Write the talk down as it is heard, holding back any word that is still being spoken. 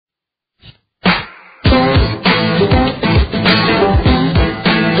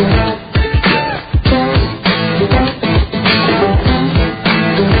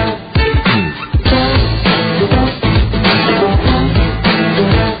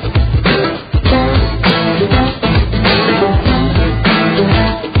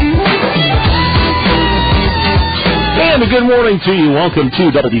good morning to you. Welcome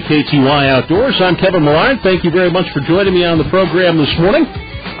to WKTY Outdoors. I'm Kevin Millard. Thank you very much for joining me on the program this morning.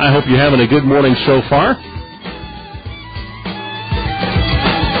 I hope you're having a good morning so far.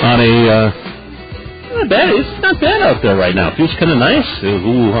 It's not bad out there right now. It feels kind of nice. A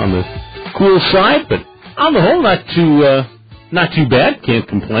little on the cool side, but on the whole, not too bad. Can't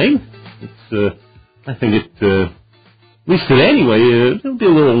complain. I think at least today anyway, it'll be a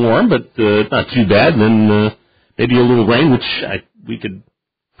little warm, but not too bad. And then maybe a little rain, which we could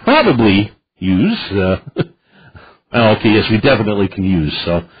probably use. Okay, yes, we definitely can use.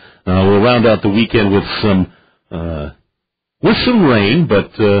 So we'll round out the weekend with some rain,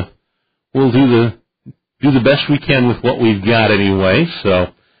 but we'll do the best we can with what we've got anyway.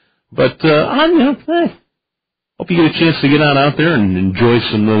 So, but hope you get a chance to get on out there and enjoy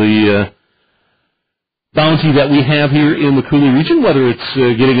some of the bounty that we have here in the Cooley region, whether it's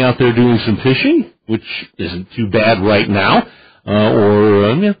getting out there doing some fishing, which isn't too bad right now,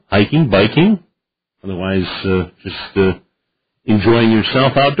 or hiking, biking, otherwise just enjoying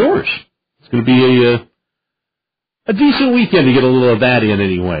yourself outdoors. It's going to be a decent weekend to get a little of that in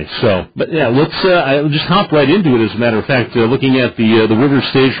anyway. So, but yeah, I'll just hop right into it. As a matter of fact, looking at the river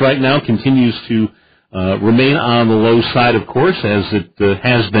stage right now continues to remain on the low side, of course, as it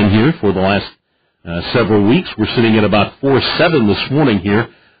has been here for the last several weeks. We're sitting at about 4.7 this morning here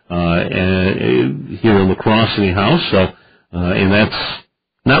in La Crosse anyhow. So, and that's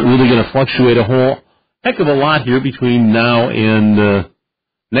not really going to fluctuate a whole heck of a lot here between now and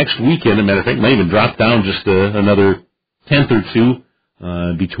next weekend. As a matter of fact, it may even drop down just another tenth or two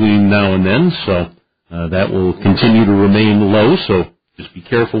between now and then. So that will continue to remain low. So just be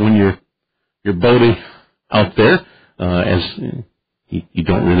careful when you're boating out there, as you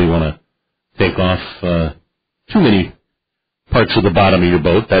don't really want to take off too many parts of the bottom of your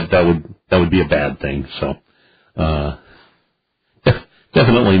boat. That would be a bad thing. So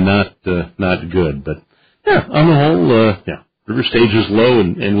definitely not good. But yeah, on the whole, river stage is low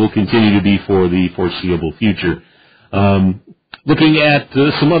and will continue to be for the foreseeable future. Looking at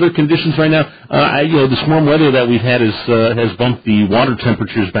some other conditions right now, this warm weather that we've had has bumped the water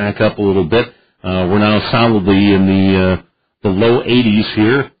temperatures back up a little bit. We're now solidly in the low 80s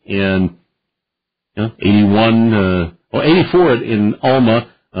here, and 84 in Alma,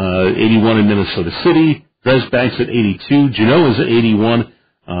 81 in Minnesota City, Dresback's at 82, Genoa's at 81,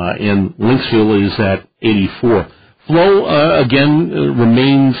 and Lynxville is at 84. Flow, again,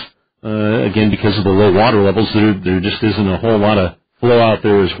 remains, because of the low water levels, there just isn't a whole lot of flow out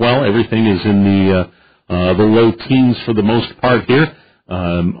there as well. Everything is in the low teens for the most part here.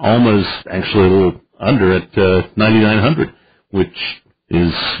 Alma's actually a little under at 9,900, which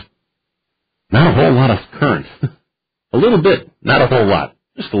is not a whole lot of current. A little bit, not a whole lot,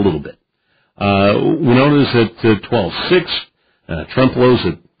 just a little bit. Winona's at 12.6, Trempealeau's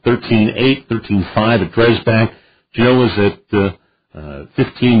at 13.8, 13.5 at Dresback. Genoa's at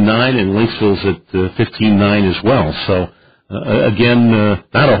 15.9, and Lynxville's at 15.9 as well. So again,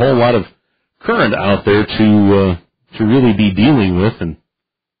 not a whole lot of current out there to really be dealing with. And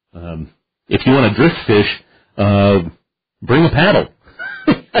if you want to drift fish, bring a paddle.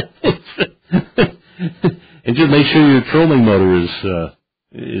 And just make sure your trolling motor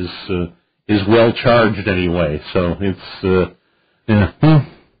is well charged anyway. So it's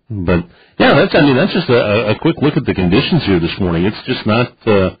but yeah, that's just a quick look at the conditions here this morning. It's just not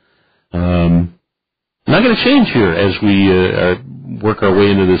going to change here as we work our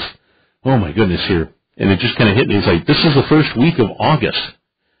way into this. Oh my goodness, here, and it just kind of hit me. It's like this is the first week of August.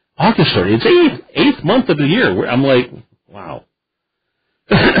 August already. It's eighth month of the year. Where I'm like, wow.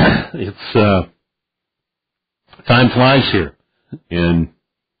 It's time flies here, and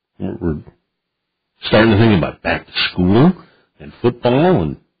we're starting to think about back to school and football.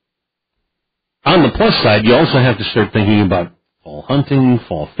 And on the plus side, you also have to start thinking about fall hunting,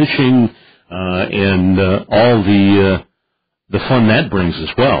 fall fishing, and all the fun that brings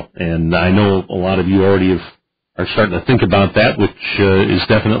as well. And I know a lot of you already are starting to think about that, which is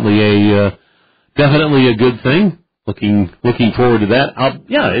definitely a good thing. Looking forward to that.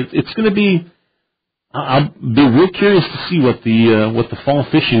 It's going to be. I'll be real curious to see what the fall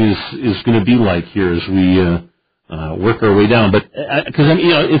fishing is going to be like here as we work our way down. But because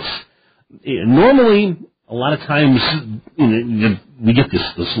it's normally a lot of times we get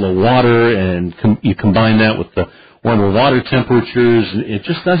this low water, and you combine that with the warmer water temperatures, and it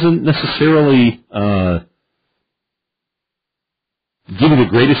just doesn't necessarily give you the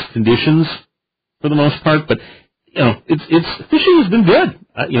greatest conditions for the most part. But it's fishing has been good.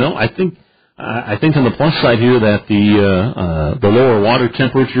 I think on the plus side here that the lower water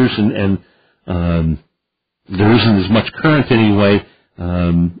temperatures and there isn't as much current anyway,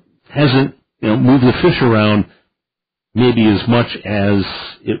 hasn't moved the fish around maybe as much as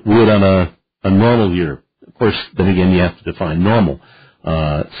it would on a normal year. Of course, then again, you have to define normal.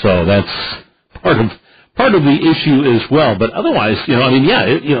 So that's part of the issue as well. But otherwise,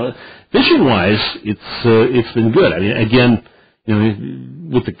 fishing wise, it's been good. I mean, again,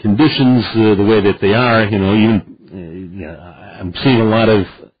 with the conditions the way that they are, I'm seeing a lot of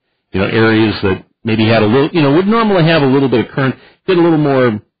areas that maybe had a little, would normally have a little bit of current, get a little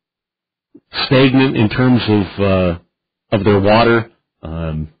more stagnant in terms of their water.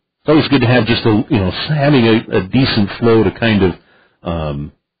 It's always good to have just having a decent flow to kind of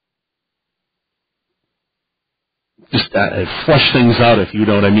flush things out, if you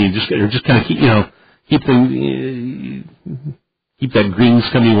know what I mean. Just kind of keep that green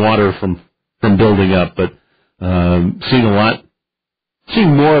scummy water from building up. But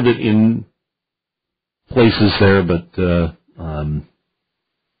seeing more of it in places there. But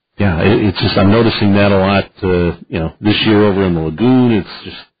it's just I'm noticing that a lot. This year over in the lagoon, it's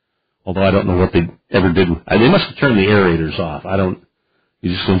just. Although I don't know what they ever did. They must have turned the aerators off. You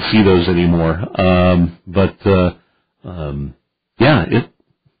just don't see those anymore.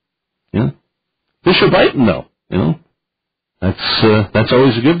 Fish are biting though. That's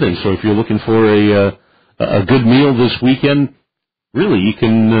always a good thing. So if you're looking for a good meal this weekend, really you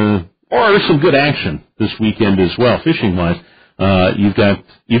can, or some good action this weekend as well, fishing wise. You've got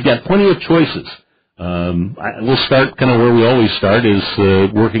plenty of choices. We'll start kind of where we always start, is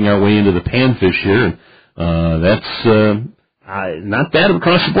working our way into the panfish here. That's not bad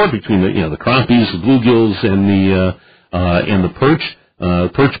across the board between the crappies, the bluegills, and the perch.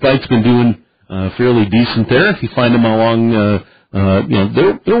 Perch bite's been doing fairly decent there. If you find them along,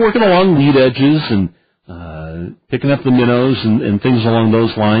 they're working along lead edges and picking up the minnows and things along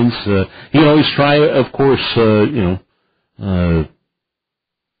those lines. You can always try, of course,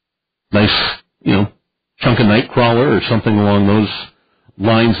 nice. Chunk of night crawler or something along those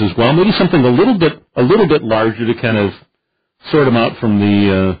lines as well. Maybe something a little bit larger to kind of sort them out from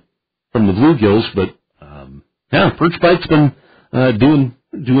the bluegills. But perch bite's been doing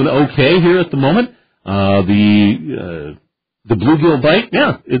okay here at the moment. The bluegill bite,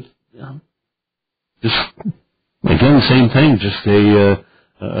 it's just again the same thing. Just a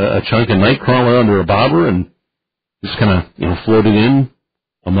chunk of night crawler under a bobber and just kind of floated in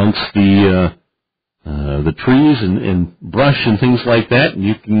amongst the trees and brush and things like that, and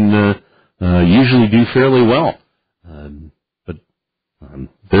you can usually do fairly well. But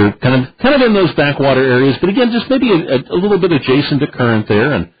they're kind of in those backwater areas. But again, just maybe a little bit adjacent to current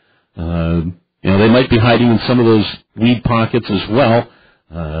there, and they might be hiding in some of those weed pockets as well,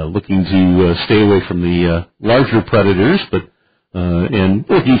 looking to stay away from the larger predators, but and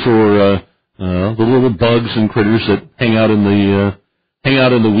looking for the little bugs and critters that hang out in the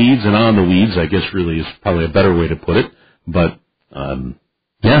weeds and on the weeds, I guess really is probably a better way to put it. But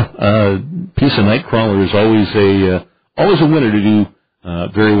piece of night crawler is always a winner to do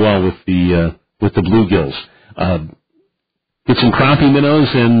very well with the bluegills. Get some crappie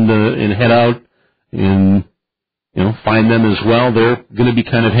minnows and head out and find them as well. They're going to be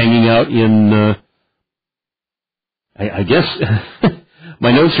kind of hanging out in I guess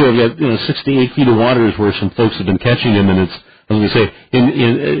my notes here have got 6 to 8 feet of water is where some folks have been catching them, and it's, I was going to say,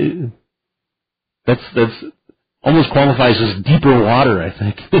 that's almost qualifies as deeper water, I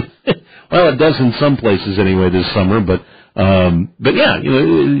think. Well, it does in some places anyway this summer, but yeah,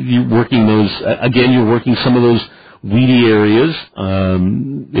 you're working those again. You're working some of those weedy areas.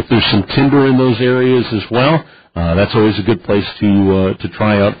 If there's some timber in those areas as well, that's always a good place to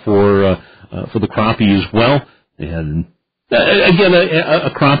try out for the crappie as well. And again, a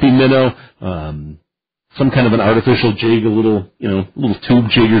crappie minnow. Some kind of an artificial jig, a little tube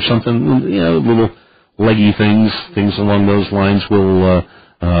jig or something, little leggy things along those lines will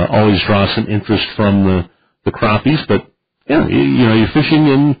always draw some interest from the crappies. But you're fishing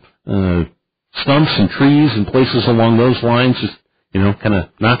in stumps and trees and places along those lines, just kind of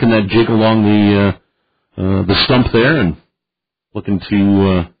knocking that jig along the stump there and looking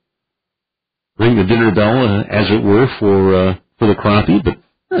to ring the dinner bell, as it were, for the crappie. But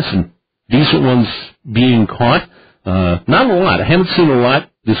some decent ones being caught. Not a lot. I haven't seen a lot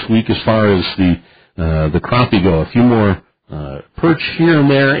this week as far as the crappie go. A few more perch here and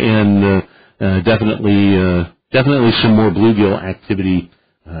there, and definitely some more bluegill activity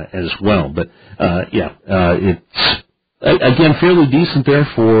as well. But it's again fairly decent there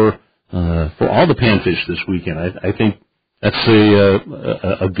for all the panfish this weekend. I think that's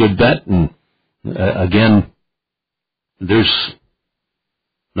a good bet. And again, there's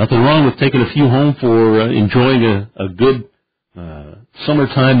nothing wrong with taking a few home for enjoying a good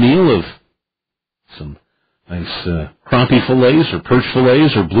summertime meal of some nice crappie fillets or perch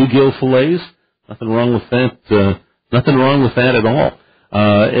fillets or bluegill fillets. Nothing wrong with that. Nothing wrong with that at all.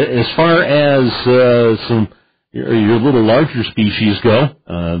 As far as some your little larger species go,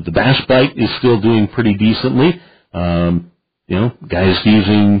 the bass bite is still doing pretty decently. Guys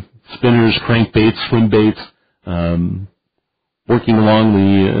using spinners, crankbaits, swim baits, working along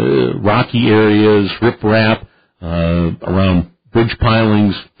the rocky areas, riprap, around bridge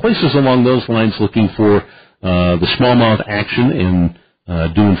pilings, places along those lines, looking for the smallmouth action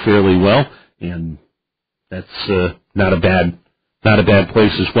and doing fairly well. And that's not a bad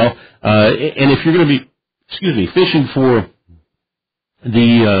place as well. And if you're going to be, fishing for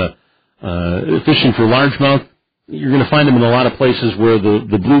fishing for largemouth, you're going to find them in a lot of places where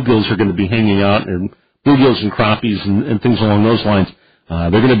the bluegills are going to be hanging out, and bluegills and crappies and things along those lines.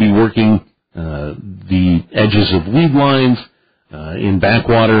 They're going to be working the edges of weed lines, in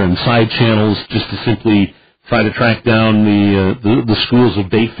backwater and side channels, just to simply try to track down the schools of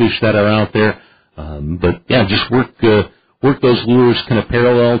bait fish that are out there. But yeah, just work those lures kind of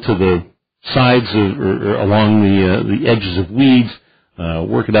parallel to the sides or along the edges of weeds.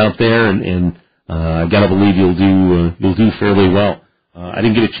 Work it out there, and I gotta believe you'll do fairly well. I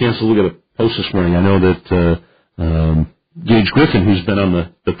didn't get a chance to look at a post this morning. I know that Gage Griffin, who's been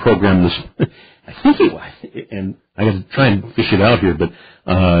on the program this, I think and I got to try and fish it out here, but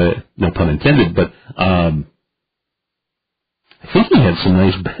no pun intended. But I think he had some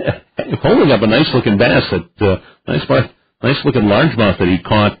nice, holding up a nice looking bass, nice looking largemouth that he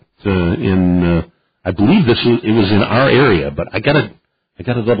caught in. I believe it was in our area, but I gotta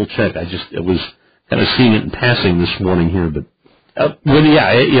double check. I was kind of seeing it in passing this morning here, but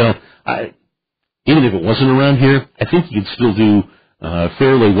even if it wasn't around here, I think you could still do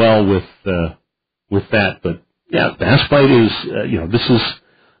fairly well with that. But yeah, bass bite is this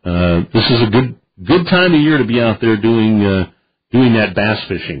is a good time of year to be out there doing that bass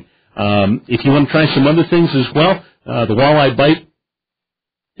fishing. If you want to try some other things as well, the walleye bite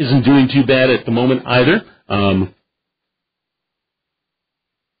isn't doing too bad at the moment either.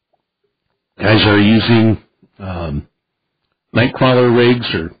 Guys are using night crawler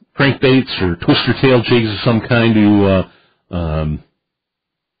rigs or crankbaits or twister tail jigs of some kind to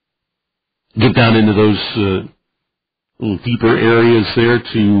get down into those little deeper areas there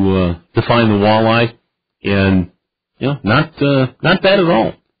to find the walleye, and not bad at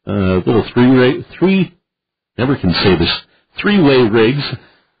all. Little three-way rigs,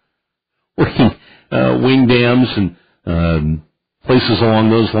 working wing dams and places along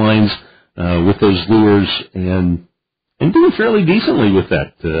those lines with those lures, and doing fairly decently with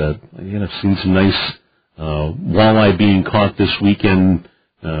that. Again, I've seen some nice walleye being caught this weekend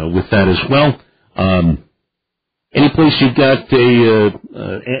with that as well. Any place you've got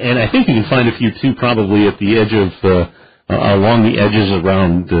and I think you can find a few too, probably at the edge of along the edges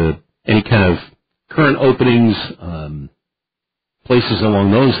around any kind of current openings, places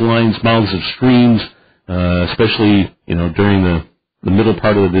along those lines, mouths of streams, especially during the middle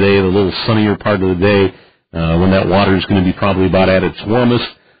part of the day, the little sunnier part of the day, when that water is going to be probably about at its warmest.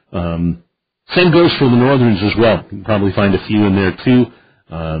 Same goes for the northerns as well. You can probably find a few in there too.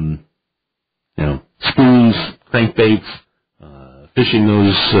 Spoons, crankbaits, fishing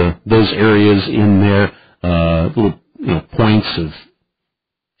those areas in there, little points of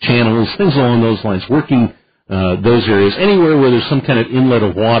channels, things along those lines. Working those areas anywhere where there's some kind of inlet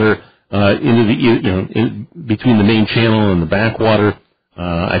of water into the between the main channel and the backwater.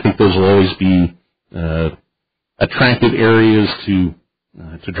 I think those will always be attractive areas to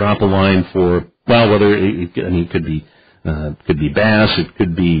drop a line for. Well, whether it could be bass, it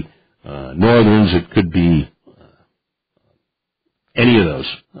could be northerns, it could be any of those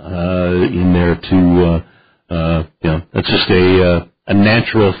in there to that's just a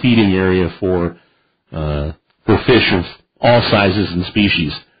natural feeding area for fish of all sizes and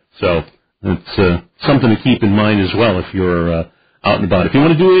species. So it's something to keep in mind as well if you're out and about. If you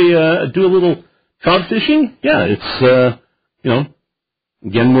want to do a little trout fishing, yeah, it's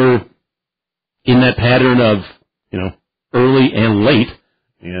again, we're in that pattern of early and late,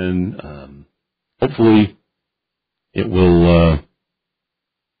 and hopefully it will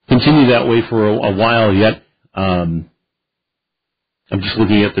continue that way for a while yet. I'm just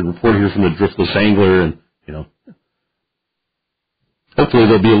looking at the report here from the Driftless Angler, and hopefully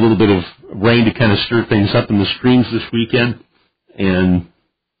there'll be a little bit of rain to kind of stir things up in the streams this weekend and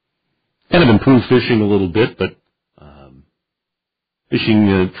kind of improve fishing a little bit. But fishing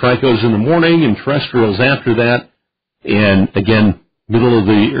tricos in the morning and terrestrials after that, and again middle of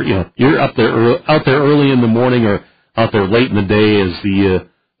the, you're out there early in the morning or out there late in the day as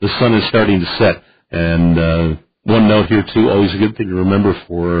the sun is starting to set. And one note here too, always a good thing to remember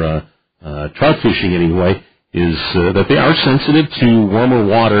for trout fishing anyway, is that they are sensitive to warmer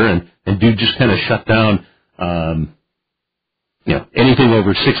water and do just kind of shut down. Anything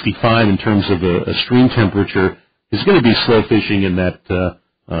over 65 in terms of a stream temperature is going to be slow fishing, in that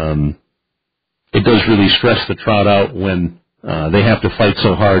it does really stress the trout out when they have to fight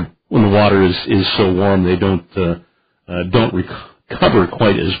so hard when the water is so warm. They don't recover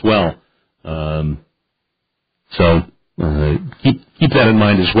quite as well. So keep that in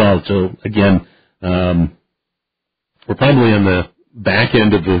mind as well. So again, we're probably on the back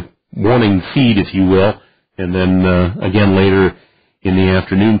end of the morning feed, if you will, and then again later in the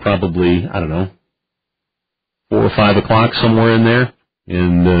afternoon, probably 4 or 5 o'clock, somewhere in there,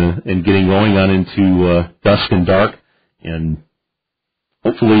 and getting going on into dusk and dark, and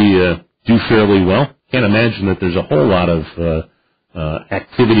hopefully do fairly well. Can't imagine that there's a whole lot of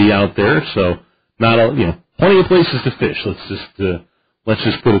activity out there, so plenty of places to fish. Let's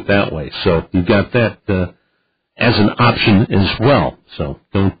just put it that way. So you've got that as an option as well. So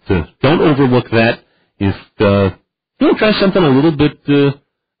don't overlook that. If try something a little bit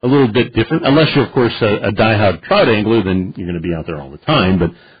different, unless you're of course a diehard trout angler, then you're going to be out there all the time.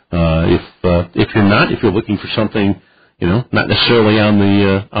 But if you're not, if you're looking for something, not necessarily on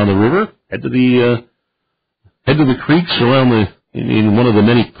the river, head to the creeks around in one of the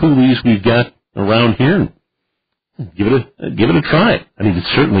many coulees we've got around here, and give it a try. I mean,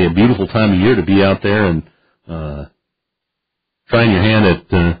 it's certainly a beautiful time of year to be out there and trying your hand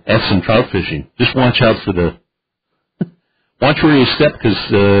at some trout fishing. Just watch out for watch where you step, because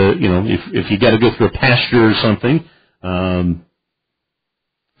if you got to go through a pasture or something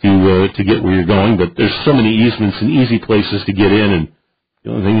to get where you're going, but there's so many easements and easy places to get in, and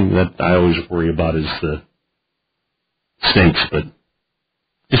the only thing that I always worry about is the snakes. But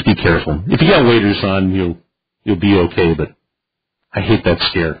just be careful. If you got waders on, you'll be okay. But I hate that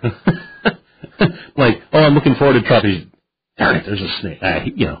scare. Like, I'm looking forward to trout fishing. Darn it, there's a snake.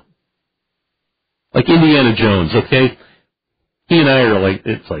 Like Indiana Jones. Okay, he and I are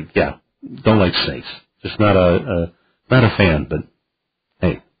don't like snakes. Just not a fan. But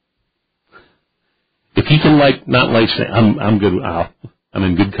hey, if he can not like snakes, I'm good. I'm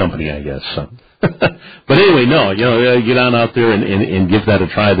in good company, I guess. So. But anyway, no, get on out there and give that a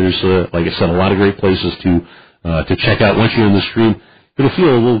try. There's, like I said, a lot of great places to check out. Once you're in the stream, it'll feel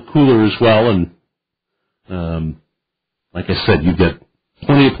a little cooler as well. And like I said, you've got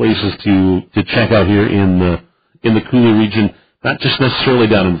plenty of places to check out here in the cooler region. Not just necessarily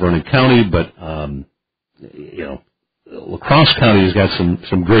down in Vernon County, but La Crosse County has got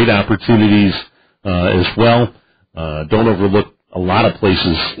some great opportunities as well. Don't overlook a lot of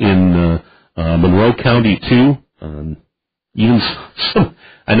places in Monroe County too. Even some,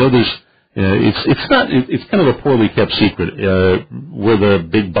 I know there's it's kind of a poorly kept secret where the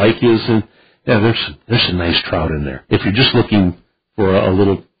big bike is, and there's some nice trout in there. If you're just looking for a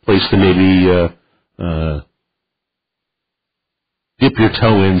little place to maybe dip your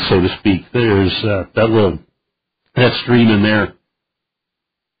toe in, so to speak, there's that stream in there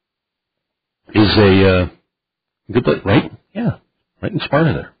is a good place, right? Yeah, right in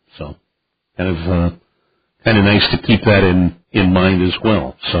Sparta there. So kind of nice to keep that in mind as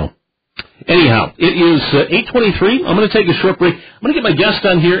well. So anyhow, it is 8:23. I'm going to take a short break. I'm going to get my guest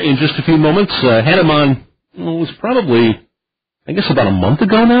on here in just a few moments. Had him on, it was probably, I guess, about a month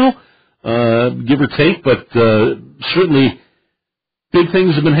ago now, give or take. But certainly big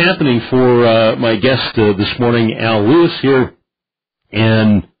things have been happening for my guest this morning, Al Lewis here.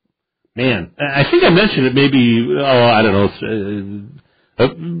 And man, I think I mentioned it maybe, I don't know, a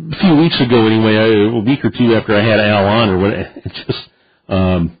few weeks ago anyway, a week or two after I had Al on, or what. It just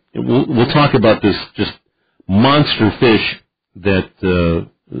we'll talk about this just monster fish that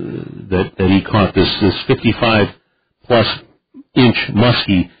he caught, this 55 plus inch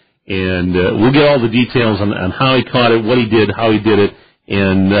muskie, and we'll get all the details on how he caught it, what he did, how he did it,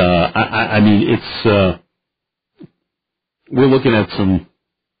 and I mean it's we're looking at some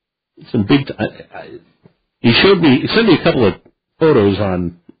big. He sent me a couple of photos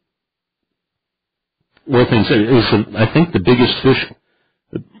on where things. It was, I think, the biggest fish,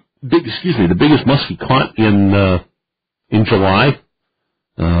 the biggest muskie caught in July.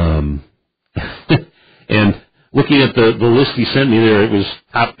 And looking at the list he sent me there, it was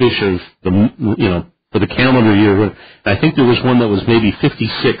top fish of for the calendar year. I think there was one that was maybe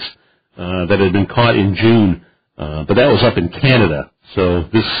 56 that had been caught in June, but that was up in Canada. So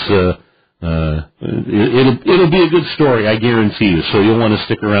this it'll be a good story, I guarantee you. So you'll want to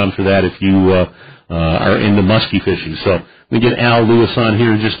stick around for that if you are into muskie fishing. So we get Al Lewis on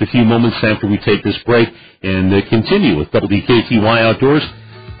here in just a few moments after we take this break and continue with WKTY Outdoors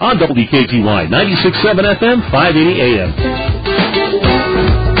on WKTY 96.7 FM, 580 AM.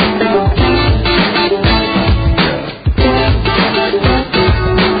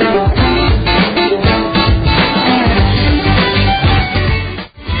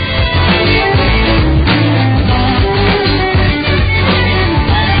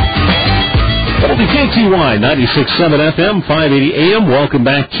 WKTY 96.7 FM, 580 AM. Welcome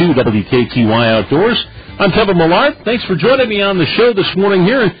back to WKTY Outdoors. I'm Kevin Millard. Thanks for joining me on the show this morning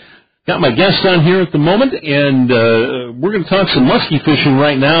here. Got my guest on here at the moment, and we're going to talk some muskie fishing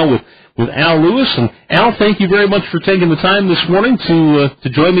right now with Al Lewis. And Al, thank you very much for taking the time this morning to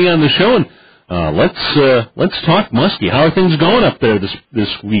join me on the show. And let's talk muskie. How are things going up there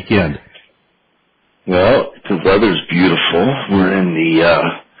this weekend? Well, the weather's beautiful. We're in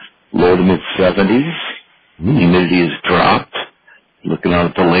the low to mid-70s. Humidity has dropped. Looking out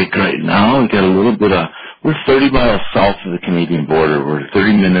at the lake right now, we got a little bit of, we're 30 miles south of the Canadian border. We're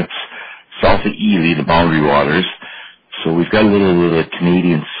 30 minutes south of Ely, the boundary waters. So we've got a little bit of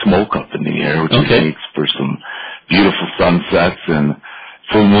Canadian smoke up in the air, which makes for some beautiful sunsets and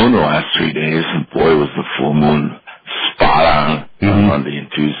full moon the last 3 days. And boy, was the full moon spot on Monday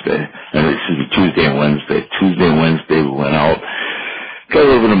and Tuesday. Tuesday and Wednesday. Tuesday and Wednesday we went out. Got a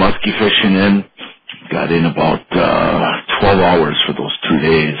little bit of muskie fishing in. Got in about 12 hours for those 2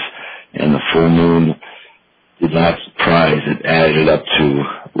 days. And the full moon did not surprise. It added up to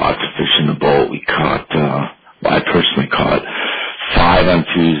lots of fish in the boat. We caught, I personally caught 5 on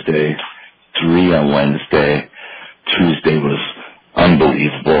Tuesday, 3 on Wednesday. Tuesday was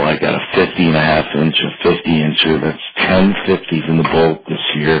unbelievable. I got a 50.5 inch, a 50 incher. That's 10 50s in the boat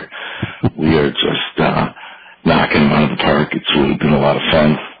this year. We are just knocking them out of the park. It's really been a lot of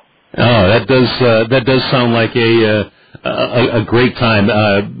fun. Oh, that does sound like a great time.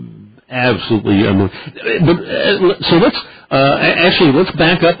 Absolutely. But so let's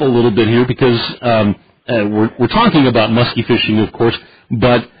back up a little bit here because we're talking about muskie fishing, of course,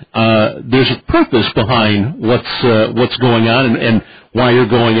 but there's a purpose behind what's going on and why you're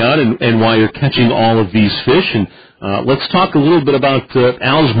going out and why you're catching all of these fish. And let's talk a little bit about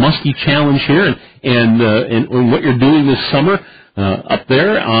Al's Muskie Challenge here and what you're doing this summer up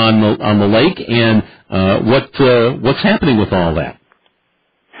there on the lake and what's happening with all that.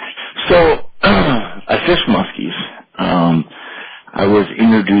 So I fish muskies. I was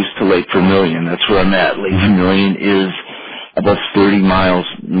introduced to Lake Vermilion. That's where I'm at. Lake Vermilion is about 30 miles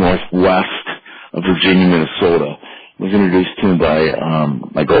northwest of Virginia, Minnesota. I was introduced to him by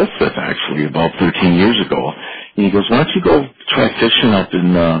my goldsmith, actually, about 13 years ago. And he goes, why don't you go try fishing up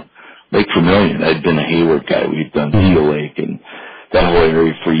in Lake Vermilion? I'd been a Hayward guy. We'd done Seal Lake and that whole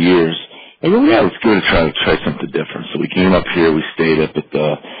area for years. I go, yeah, let's give it a try something different. So we came up here. We stayed up at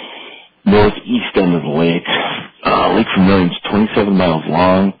the northeast end of the lake. Lake Vermilion's 27 miles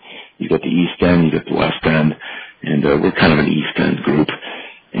long. You got the east end, you got the west end, and we're kind of an east end group.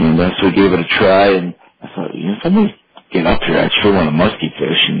 And so we gave it a try, and I thought, if I'm going to get up here, I sure want to muskie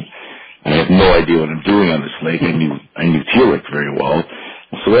fish, and I have no idea what I'm doing on this lake. I knew Teal Lake very well,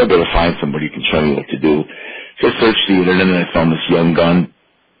 so I better find somebody who can show me what to do. So I searched the internet, and I found this young gun,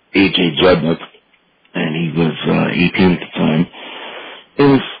 A.J. Judnick, and he was 18 at the time. It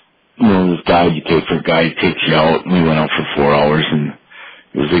was, this guide you take for a guy, he takes you out, and we went out for 4 hours, and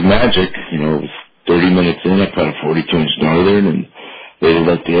it was like magic. It was 30 minutes in, I caught a 42-inch northern, and later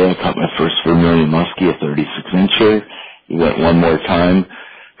that day I caught my first Vermilion muskie, a 36-incher. We went one more time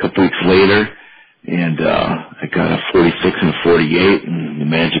a couple weeks later, and I got a 46 and a 48, and the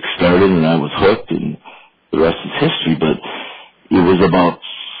magic started, and I was hooked, and the rest is history. But it was about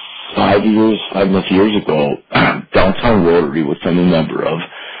 5.5 years ago, Downtown Rotary, which I'm a member of,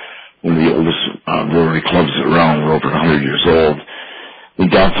 one of the oldest Rotary clubs around. We're over 100 years old. In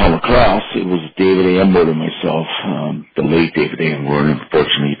downtown La Crosse, it was David Ambord and myself, the late David Ambord.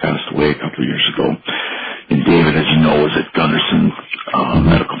 Unfortunately, he passed away a couple of years ago. And David, as you know, was at Gunderson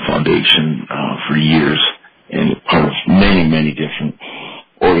Medical Foundation for years, and part of many, many different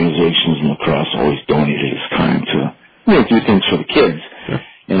organizations in La Crosse. Always donated his time to do things for the kids. Yeah.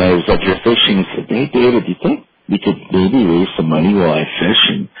 And I was up here fishing and said, hey, David, do you think we could maybe raise some money while I fish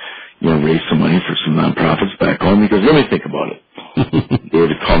and raise some money for some nonprofits back home? He goes, let me think about it.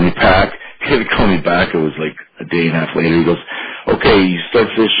 David called me back. It was like a day and a half later. He goes, okay, you start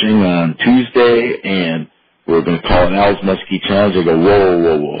fishing on Tuesday, and we're going to call it Al's Muskie Challenge. I go,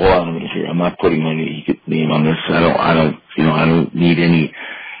 whoa, hold on a minute here. I'm not putting my name on this. I don't need any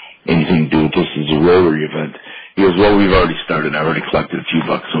anything to do with this as a Rotary event. He goes, well, we've already started. I already collected a few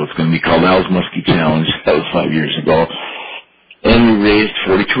bucks, so it's going to be called Al's Muskie Challenge. That was 5 years ago. And we raised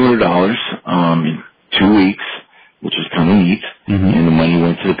 $4,200 in 2 weeks, which was kind of neat. And the money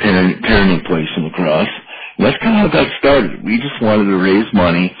went to the parenting place in La Crosse. And that's kind of how it got started. We just wanted to raise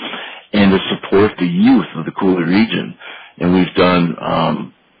money and to support the youth of the Coulee region. And we've done,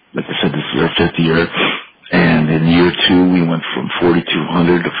 like I said, this is our 5th year. And in year 2, we went from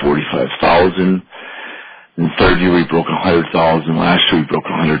 4,200 to 45,000. In the 3rd year, we broke 100,000. Last year, we broke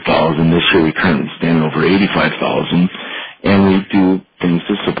 100,000. This year, we currently stand over 85,000. And we do things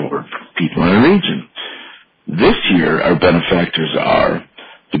to support people in our region. This year, our benefactors are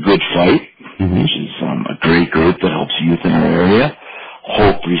The Good Fight, which is a great group that helps youth in our area.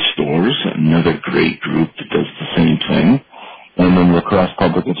 Hope Restores, another great group that does the same thing. And then La Crosse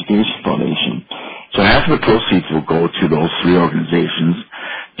Public Education Foundation. So half of the proceeds will go to those 3 organizations.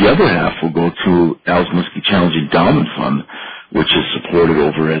 The other half will go to Al's Muskie Challenge Endowment Fund, which is supported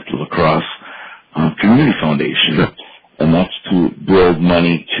over at the La Crosse Community Foundation. And that's to build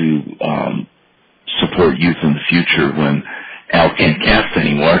money to support youth in the future when Al can't cast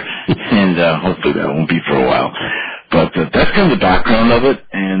anymore. And hopefully that won't be for a while. But that's kind of the background of it.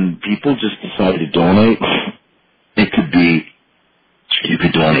 And people just decided to donate. It could be, you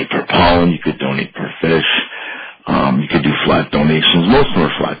could donate per pound, you could donate per fish, you could do flat donations. Most of them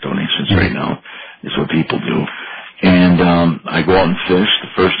are flat donations right now, is what people do. And I go out and fish. The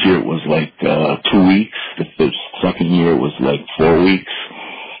first year it was like 2 weeks. The second year it was like 4 weeks.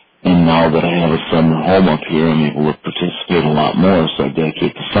 And now that I have a summer home up here, I'm able to participate a lot more, so I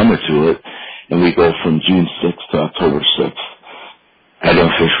dedicate the summer to it. And we go from June 6th to October 6th. I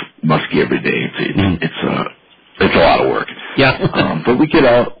don't fish muskie every day. It's a lot of work. Yeah. But we get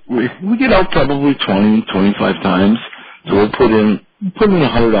out probably 20, 25 times. So we'll put in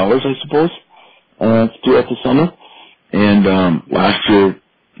 $100, I suppose, throughout the summer. And last year,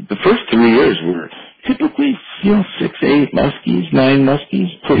 the first 3 years were typically, 6, 8 muskies, 9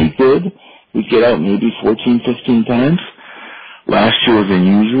 muskies, pretty good. We get out maybe 14, 15 times. Last year was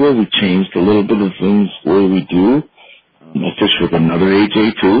unusual. We changed a little bit of things the way we do. I fish with another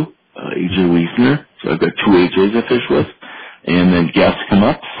AJ too, AJ Wiesner. So I've got 2 AJs I fish with. And then guests come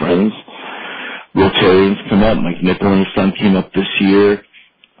up, friends, Rotarians come up. Mike Nickel and his son came up this year.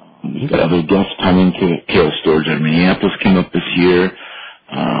 We've got other guests coming to Kale Storage in Minneapolis came up this year.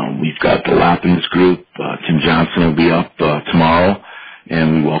 We've got the Lappings group. Tim Johnson will be up tomorrow.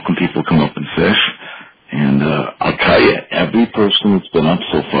 And we welcome people to come up and fish. And I'll tell you, every person that's been up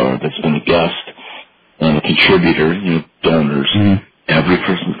so far, that's been a guest and a contributor, donors, every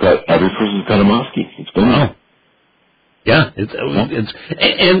person's got a muskie. It's been up. Yeah, it's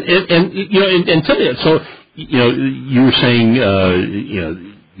and tell me, so you were saying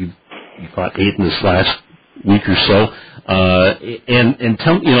you caught 8 in this last week or so, and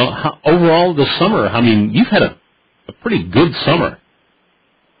tell me, how, overall this summer, I mean, you've had a pretty good summer.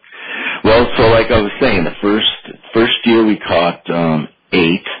 Well, so like I was saying, the first year we caught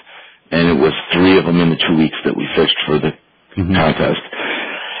 8, and it was 3 of them in the 2 weeks that we fished for the contest.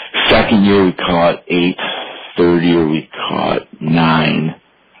 Second year we caught 8. Third year we caught 9.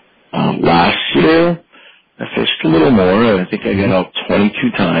 Last year I fished a little more. I think I got out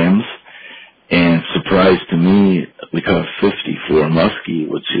 22 times. And surprise to me, we caught 54 muskie,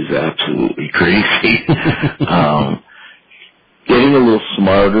 which is absolutely crazy. Getting a little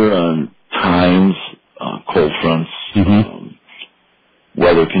smarter on times, cold fronts,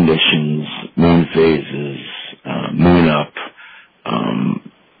 weather conditions, moon phases, moon up.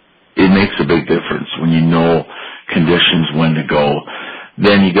 It makes a big difference when you know conditions, when to go.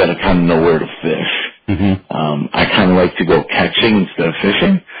 Then you got to kind of know where to fish. I kind of like to go catching instead of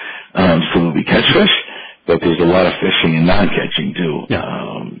fishing, so that we catch fish. But there's a lot of fishing and non-catching too. Yeah.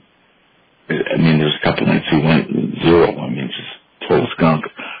 I mean, there's a couple nights we went 0. I mean, just total skunk.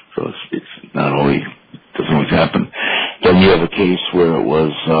 So it's not always, doesn't always happen. Then you have a case where it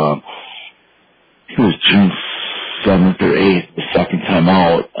was June 7th or 8th, the second time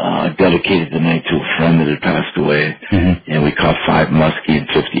out. I dedicated the night to a friend that had passed away, and we caught 5 muskie in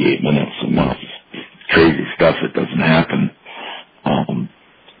 58 minutes. And crazy stuff that doesn't happen.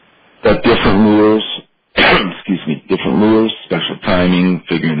 But different lures, different lures, special timing,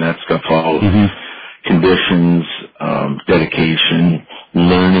 figuring that stuff out, conditions, dedication,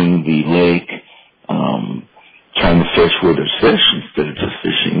 learning the lake, trying to fish where there's fish instead of just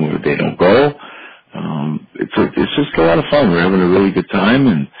fishing where they don't go. It's just a lot of fun. We're having a really good time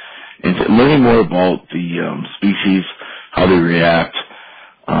and learning more about the species, how they react,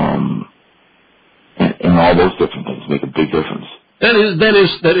 and all those different things make a big difference. That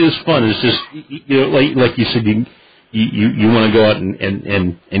is fun. It's just, you know, like you said, you want to go out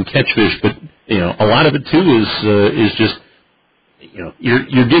and catch fish, but you know, a lot of it too is just, you know,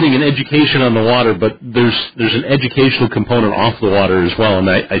 you're getting an education on the water, but there's an educational component off the water as well, and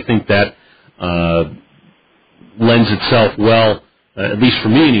I think that lends itself well, at least for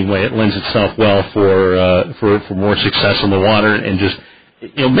me anyway, it lends itself well for more success on the water, and just,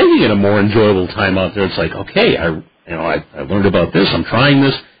 you know, making it a more enjoyable time out there. It's like, okay, I learned about this, I'm trying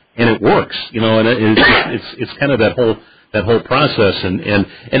this, and it works, you know, and it's kind of that whole process,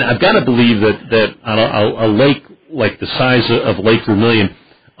 and I've got to believe that on a lake like the size of Lake Vermilion,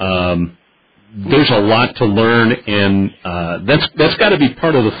 there's a lot to learn, and that's got to be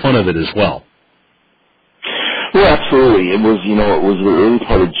part of the fun of it as well. Well, absolutely. It was the early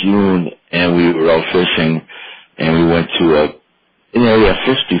part of June, and we were out fishing, and we went to an area I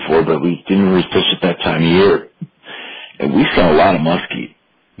fished before, but we didn't really fish at that time of year. And we saw a lot of muskie.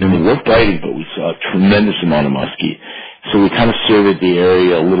 And they weren't biting, but we saw a tremendous amount of muskie. So we kind of surveyed the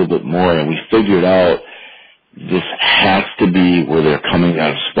area a little bit more, and we figured out this has to be where they're coming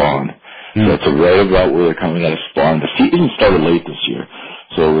out of spawn. So it's right about where they're coming out of spawn. The season started late this year,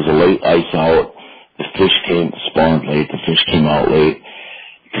 so it was a late ice out. The fish spawned late. The fish came out late.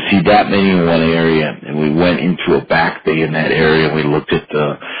 To see that many in one area, and we went into a back bay in that area. We looked at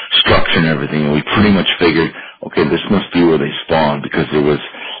the structure and everything, and we pretty much figured, okay, this must be where they spawned, because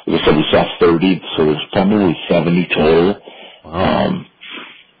we saw 30, so there's probably 70 total. Wow.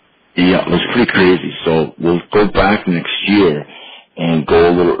 Yeah, it was pretty crazy. So we'll go back next year and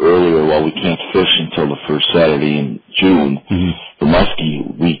go a little earlier. While we can't fish until the first Saturday in June, for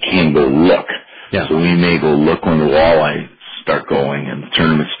muskie, we can go look. Yeah. So we may go look when the walleye start going and the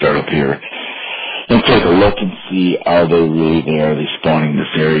tournaments start up here, and take a look and see, are they really there? Are they spawning in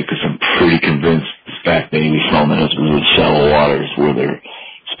this area? Because I'm pretty convinced this back bay we found that it's really shallow waters where they're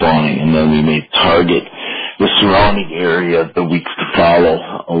spawning, and then we may target the surrounding area the weeks to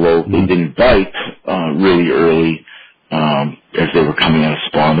follow, although they didn't bite really early as they were coming out of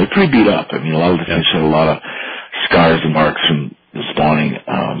spawn. They're pretty beat up. I mean, a lot of the fish had a lot of scars and marks from the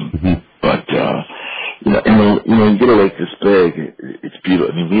spawning, but you get a lake this big, it's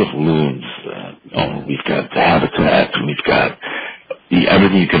beautiful. I mean, we have loons, we've got the habitat, and we've got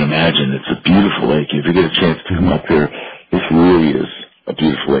everything you can imagine. It's a beautiful lake. If you get a chance to come up here, this really is a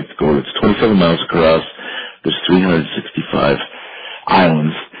beautiful lake to go to. It's 27 miles across. There's 365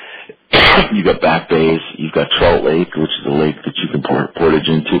 islands. You've got back bays. You've got Trout Lake, which is a lake that you can portage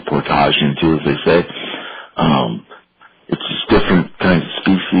into, as they say. It's just different kinds of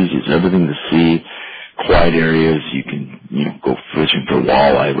species. It's everything to see. Quiet areas. You can, go fishing for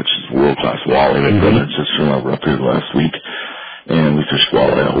walleye, which is world-class walleye. My brother and sister-in-law were up here last week, and we fished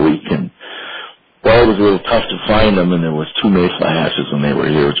walleye all week. And it was a little tough to find them, and there was 2 mayfly hatches when they were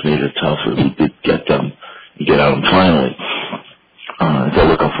here, which made it tough. But we did get them. You get out of them finally. As I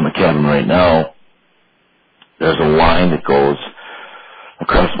look up from the cabin right now, there's a line that goes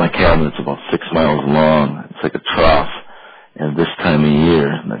across my cabin. It's about 6 miles long. It's like a trough. And this time of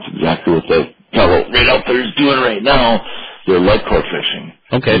year, and that's exactly what that fellow right out there is doing right now. They're lead core fishing.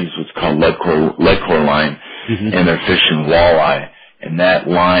 Okay. They use what's called lead core line, and they're fishing walleye. And that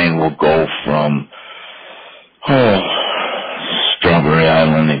line will go from Strawberry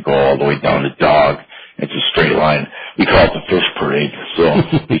Island. They go all the way down to Dog. It's a straight line. We call it the fish parade. So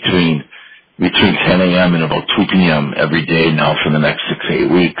between 10 a.m. and about 2 p.m. every day now for the next 6 to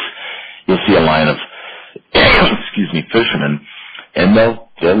 8 weeks, you'll see a line of fishermen, and they'll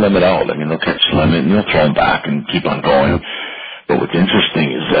limit out. I mean, they'll catch the limit and they'll throw them back and keep on going. But what's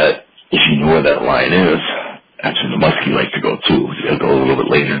interesting is that if you know where that line is, actually the muskie like to go too. You got to go a little bit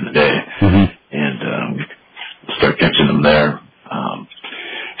later in the day, and start catching them there.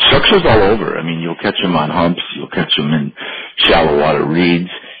 Structures all over. I mean, you'll catch them on humps. You'll catch them in shallow water reeds.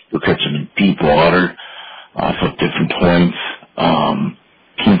 You'll catch them in deep water off of different points.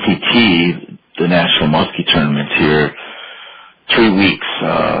 PNTT, the National Muskie Tournament here, 3 weeks,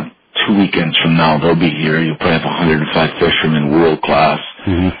 2 weekends from now, they'll be here. You'll probably have 105 fishermen, world class,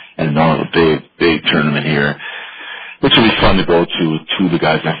 and they'll have a big tournament here, which will be fun to go to. 2 of the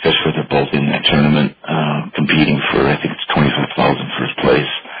guys I fish with are both in that tournament, competing for, I think it's $25,000 first place.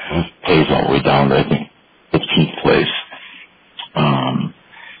 Pays all the way down to, I think, 15th place.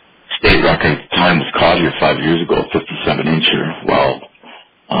 State record at the time was caught here 5 years ago, 57-incher. Well,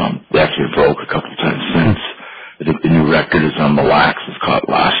 that's been broke a couple of times since. I think the new record is on Mille Lacs. Was caught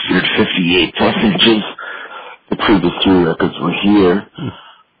last year at 58+ inches. The previous 2 records were here.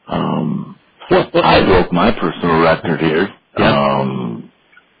 I broke my personal record here.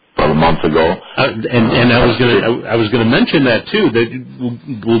 But about a month ago. And I was gonna mention that too. That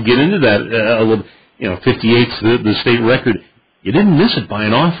we'll get into that a little. 58's the state record. You didn't miss it by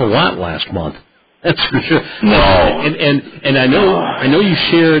an awful lot last month. That's for sure. No. And I know you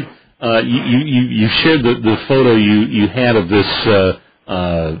shared you shared the photo you had of this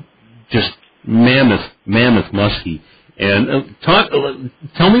just mammoth muskie. And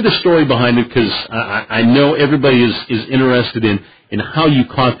tell me the story behind it, because I know everybody is interested in how you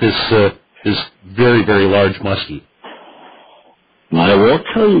caught this very, very large muskie. Well, I won't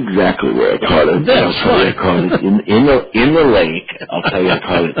tell you exactly where I caught it. That's fine. I caught it in the lake. I'll tell you I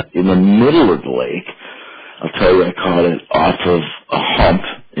caught it in the middle of the lake. I'll tell you I caught it off of a hump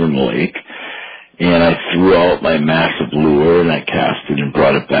in the lake. And I threw out my massive lure, and I cast it and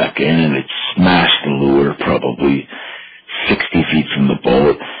brought it back in, and it smashed the lure probably 60 feet from the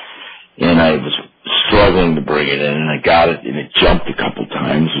boat. And I was struggling to bring it in, and I got it, and it jumped a couple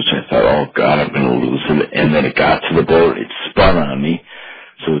times, which I thought, oh, God, I'm going to lose it. And then it got to the boat. It spun on me,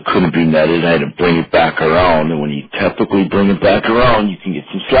 so it couldn't be netted. I had to bring it back around, and when you typically bring it back around, you can get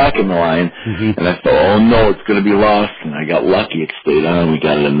some slack in the line. Mm-hmm. And I thought, oh, no, it's going to be lost. And I got lucky. It stayed on. We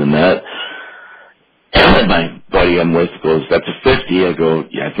got it in the net. My buddy I'm with goes, that's a 50. I go,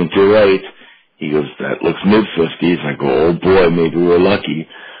 yeah, I think you're right. He goes, that looks mid-50s. I go, oh, boy, maybe we're lucky.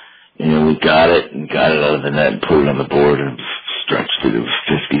 And we got it out of the net and put it on the board and stretched it. It was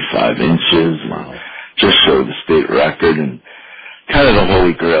 55 inches. Wow. Just showed the state record and kind of the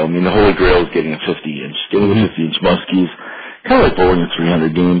holy grail. I mean, the holy grail is getting a 50-inch. Getting a 50-inch muskie is kind of like bowling a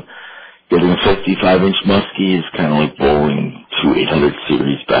 300 game. Getting a 55-inch muskie is kind of like bowling 2 800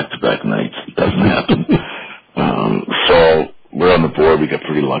 series back-to-back nights. It doesn't happen. So we're on the board. We got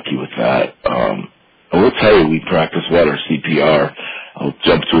pretty lucky with that. I will tell you, we practice water CPR. I'll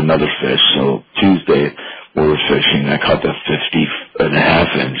jump to another fish. So Tuesday, we were fishing. I caught that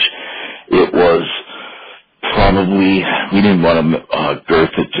 50.5-inch. It was probably, we didn't want to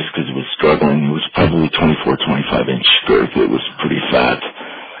girth it just because it was struggling. It was probably 24, 25-inch girth. It was pretty fat.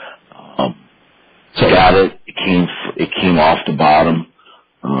 So got it. It came off the bottom.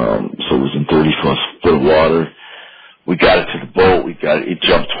 So it was in 30 foot of water. We got it to the boat. It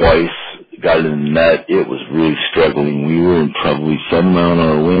jumped twice. Got it in the net. It was really struggling. We were in probably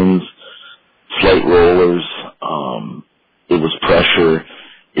 7-mile-an-hour winds, slight rollers. It was pressure.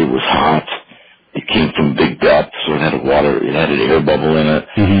 It was hot. It came from big depth, so it had an air bubble in it.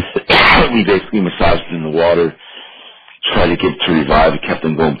 Mm-hmm. We basically massaged it in the water, tried to get it to revive. It kept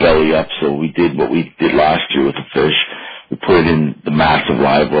them going belly up, so we did what we did last year with the fish. We put it in the massive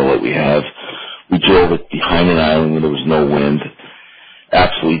live well that we have. We drove it behind an island where there was no wind.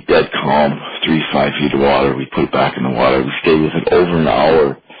 Absolutely dead calm, 3-5 feet of water. We put it back in the water. We stayed with it over an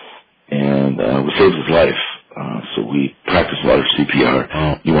hour, and we saved his life. So we practice water CPR.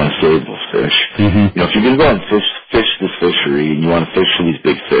 Oh. You want to save those fish. Mm-hmm. If you're going to go and fish this fishery, and you want to fish for these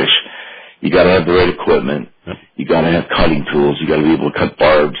big fish, you got to have the right equipment. Yep. You got to have cutting tools. You got to be able to cut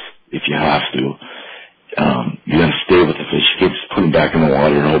barbs if you have to. You got to stay with the fish. You can't just put them back in the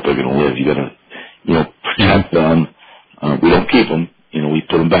water and hope they're going to live. You got to, protect them. We don't keep them. We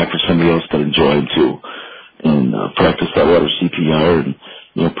put them back for somebody else to enjoy them too, and practice that water CPR and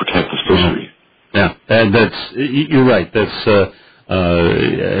protect the fishery. Yeah, and you're right. That's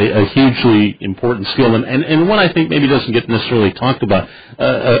a hugely important skill, and one I think maybe doesn't get necessarily talked about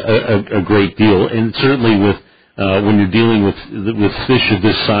a great deal, and certainly with when you're dealing with fish of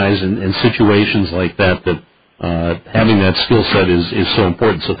this size and situations like that, having that skill set is so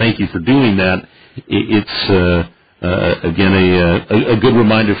important. So thank you for doing that. It's again a good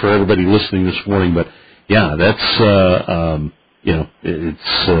reminder for everybody listening this morning. But yeah, that's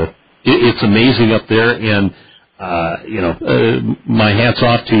it's amazing up there, and my hat's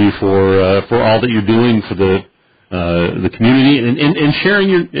off to you for all that you're doing for the community and sharing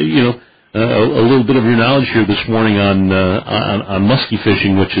your a little bit of your knowledge here this morning on muskie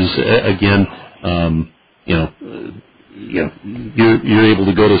fishing, which is again you're able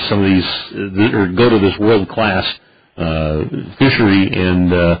to go to some of these or go to this world class fishery and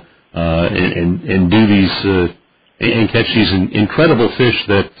do these and catch these incredible fish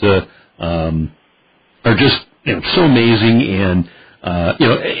that are just so amazing. And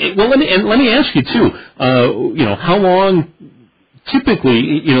well, let me ask you too. How long? Typically,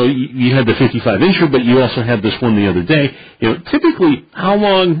 you had the 55-incher, but you also had this one the other day. Typically, how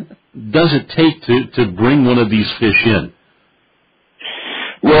long does it take to bring one of these fish in?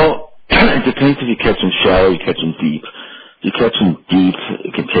 Well, it depends if you catch them shallow, you catch them deep. If you catch them deep,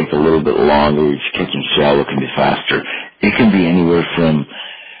 it can take a little bit longer. If you catch them shallow, it can be faster. It can be anywhere from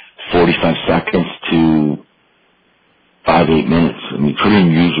 45 seconds to 5-8 minutes. I mean, pretty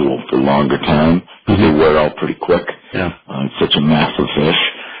unusual for longer time because they wear out pretty quick. Yeah. It's such a massive fish,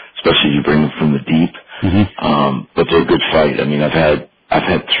 especially if you bring them from the deep. But they're a good fight. I mean, I've had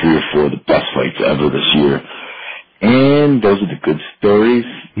 3 or 4 of the best fights ever this year. And those are the good stories.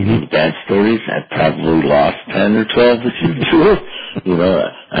 The bad stories, I probably lost 10 or 12 this year too. You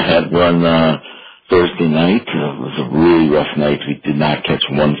know, I had one Thursday night. It was a really rough night. We did not catch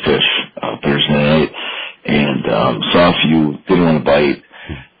one fish Thursday night. And saw a few, didn't want to bite.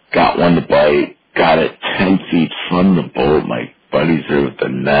 Got one to bite. Got it 10 feet from the boat. My buddy's there with the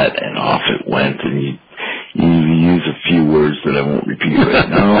net, and off it went. And you use a few words that I won't repeat right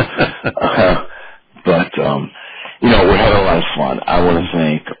now. But you know, we're having a lot of fun. I want to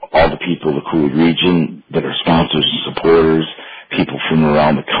thank all the people of the Coolidge region that are sponsors and supporters, people from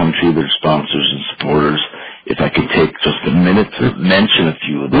around the country that are sponsors and supporters. If I could take just a minute to mention a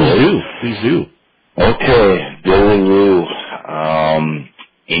few of those. Please do. Okay, Billy Lou,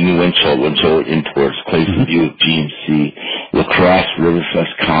 Amy Winchell Imports, Clayton Buick GMC, Lacrosse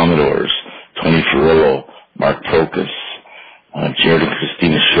Riverfest Commodores, Tony Ferrillo, Mark Procus, Jared and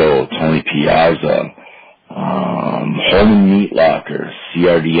Christina Show, Tony Piazza, Holman Meat Locker,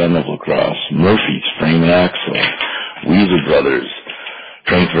 CRDN of Lacrosse, Murphy's Frame and Axle, Weezer Brothers,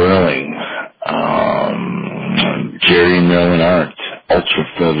 Frank Verling, Jerry and Marilyn Art, Ultra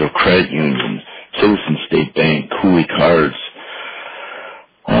Federal Credit Union, Citizen State Bank, Cooley Cards,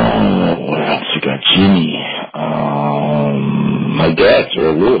 what else we got? Jimmy, my dad,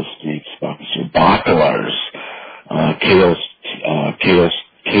 Sarah Lewis, the sponsor, Bacalar's,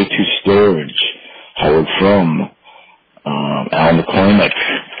 K2 Storage, Howard Frum, Al McCormick,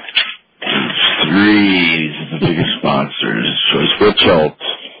 These are the biggest sponsors, Choice Richelt,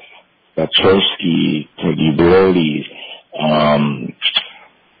 Bachorsky, Peggy Brody,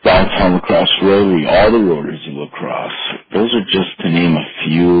 Downtown Lacrosse Rotary, all the Rotaries of Lacrosse. Those are just to name a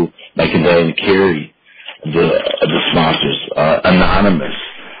few, Mike and Diana Carey, the sponsors, Anonymous,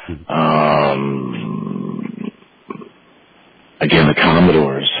 again, the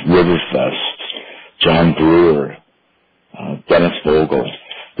Commodores, Riverfest, John Brewer, Dennis Vogel.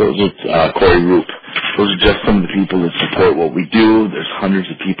 Those are Corey Roop. Those are just some of the people that support what we do. There's hundreds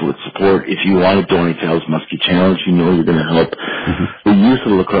of people that support. If you want to donate to Al's Muskie Challenge, you know you're going to help the youth of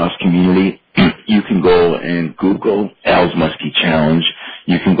the lacrosse community. You can go and Google Al's Muskie Challenge.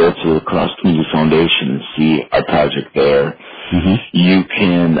 You can go to the Lacrosse Community Foundation and see our project there. You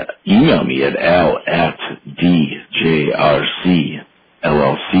can email me at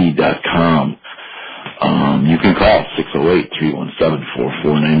al@djrcllc.com. You can call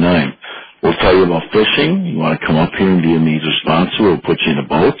 608-317-4499. We'll tell you about fishing. You want to come up here and be a major sponsor, we'll put you in a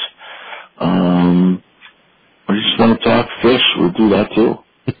boat. Or you just want to talk fish, we'll do that too.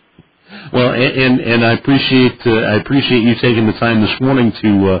 Well, and I appreciate you taking the time this morning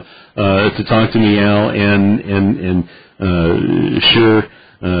to talk to me, Al, and share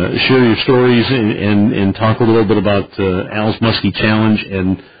your stories and talk a little bit about Al's Muskie Challenge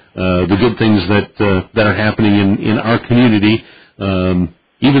and the good things that are happening in our community.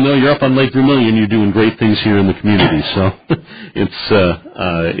 Even though you're up on Lake Vermilion, you're doing great things here in the community. So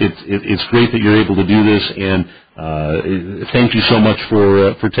it's great that you're able to do this, and thank you so much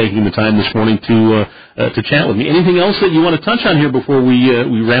for taking the time this morning to chat with me. Anything else that you want to touch on here before we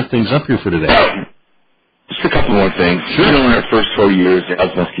wrap things up here for today? Just a couple more things. Sure. You know, in our first 4 years, the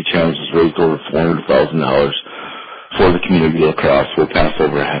Al's Muskie Challenge has raised over $400,000 for the community of lacrosse. We'll pass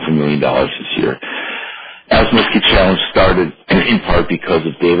over $500,000 this year. Al's Muskie Challenge started in part because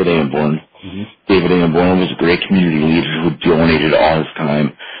of David Amborn. David Amborn was a great community leader who donated all his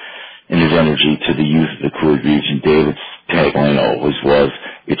time and his energy to the youth of the Coolidge region. David's tagline always was,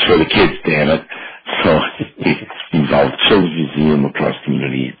 "It's for the kids, damn it." So he involved Children's Museum, lacrosse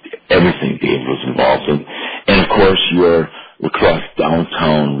community, everything David was involved in. And of course, your Lacrosse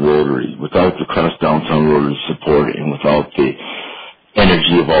Downtown Rotary. Without Lacrosse Downtown Rotary support and without the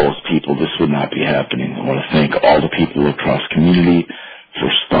energy of all those people, this would not be happening. I want to thank all the people in the lacrosse community for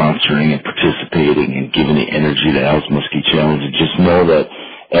sponsoring and participating and giving the energy to Al's Muskie Challenge. And just know that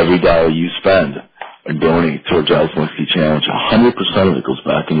every dollar you spend or donate towards Al's Muskie Challenge, 100% of it goes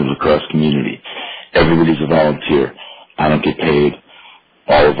back into the lacrosse community. Everybody's a volunteer. I don't get paid.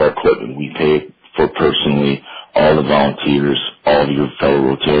 All of our equipment we pay for personally. All the volunteers, all of your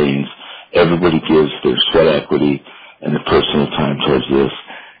fellow Rotarians, everybody gives their sweat equity and their personal time towards this,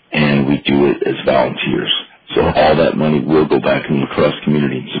 and we do it as volunteers. So all that money will go back in the lacrosse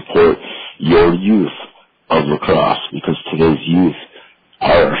community and support your youth of lacrosse, because today's youth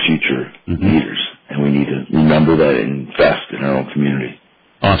are our future leaders, and we need to remember that and invest in our own community.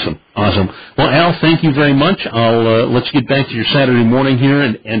 Awesome. Well, Al, thank you very much. I'll let you get back to your Saturday morning here,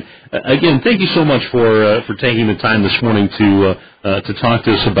 and again, thank you so much for taking the time this morning to talk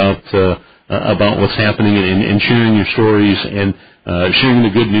to us about what's happening and sharing your stories and sharing the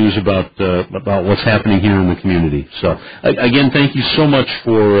good news about what's happening here in the community. So, again, thank you so much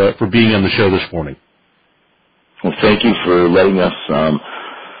for being on the show this morning. Well, thank you for letting us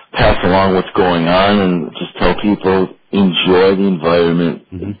pass along what's going on and just tell people enjoy the environment.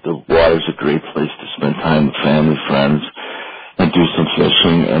 Mm-hmm. The water's a great place to spend time with family, friends, and do some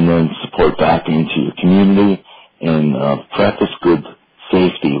fishing, and then support back into your community and practice good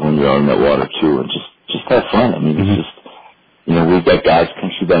safety when you're out in that water too, and just have fun. I mean, mm-hmm. It's just, we've got God's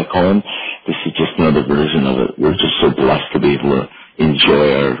country back home. This is just another version of it. We're just so blessed to be able to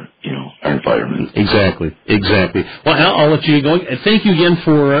enjoy our environment. Exactly. Well, I'll let you go. Thank you again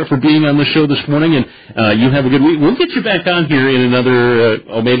for being on the show this morning, and you have a good week. We'll get you back on here in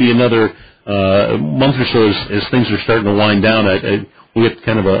maybe another month or so as things are starting to wind down. We'll get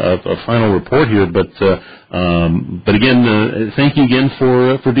kind of a final report here, but again, thank you again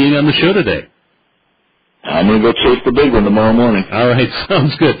for being on the show today. I'm going to go chase the big one tomorrow morning. All right,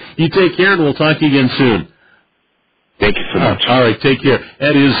 sounds good. You take care, and we'll talk to you again soon. Thank you so much. All right, take care.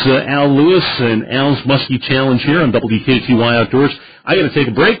 That is Al Lewis and Al's Muskie Challenge here on WKTY Outdoors. I got to take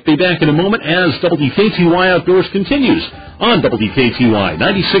a break. Be back in a moment as WKTY Outdoors continues on WKTY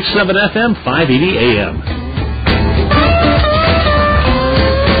 96.7 FM, 580 AM.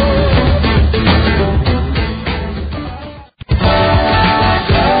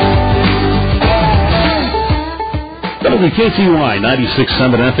 WKTY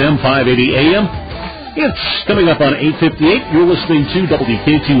 96.7 FM, 580 AM. It's coming up on 8:58. You're listening to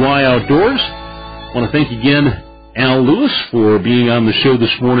WKTY Outdoors. I want to thank again Al Lewis for being on the show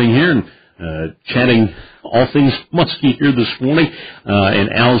this morning here and chatting all things muskie here this morning, and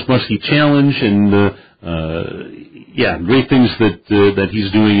Al's Muskie Challenge, and great things that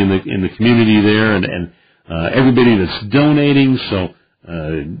he's doing in the community there, and everybody that's donating. So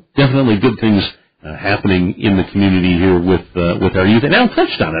definitely good things happening in the community here with our youth. And Al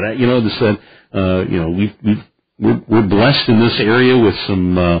touched on it. We're blessed in this area with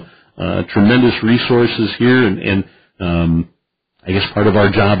some tremendous resources here, and I guess part of our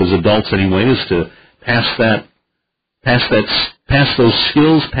job as adults anyway is to pass those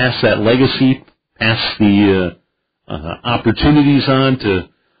skills, pass that legacy, pass the opportunities on to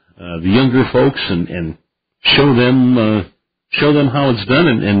the younger folks, and show them how it's done,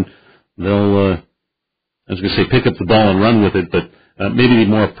 and they'll I was going to say pick up the ball and run with it, but maybe the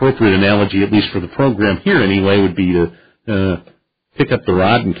more appropriate analogy, at least for the program here anyway, would be to pick up the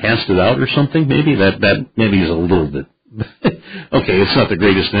rod and cast it out or something. Maybe that maybe is a little bit okay. It's not the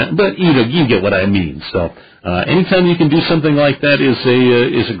greatest, but you get what I mean. So anytime you can do something like that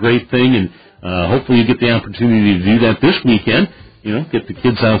is a great thing, and hopefully you get the opportunity to do that this weekend. Get the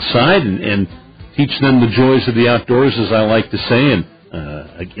kids outside and teach them the joys of the outdoors, as I like to say, and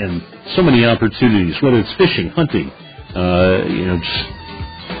again, so many opportunities, whether it's fishing, hunting, just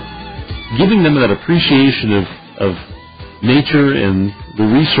giving them that appreciation of nature and the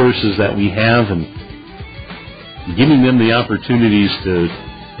resources that we have, and giving them the opportunities to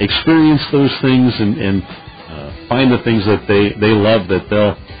experience those things and find the things that they love, that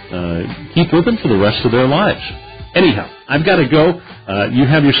they'll keep with them for the rest of their lives. Anyhow, I've got to go. You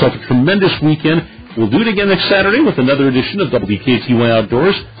have yourself a tremendous weekend. We'll do it again next Saturday with another edition of WKTY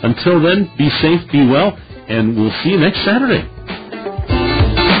Outdoors. Until then, be safe, be well, and we'll see you next Saturday.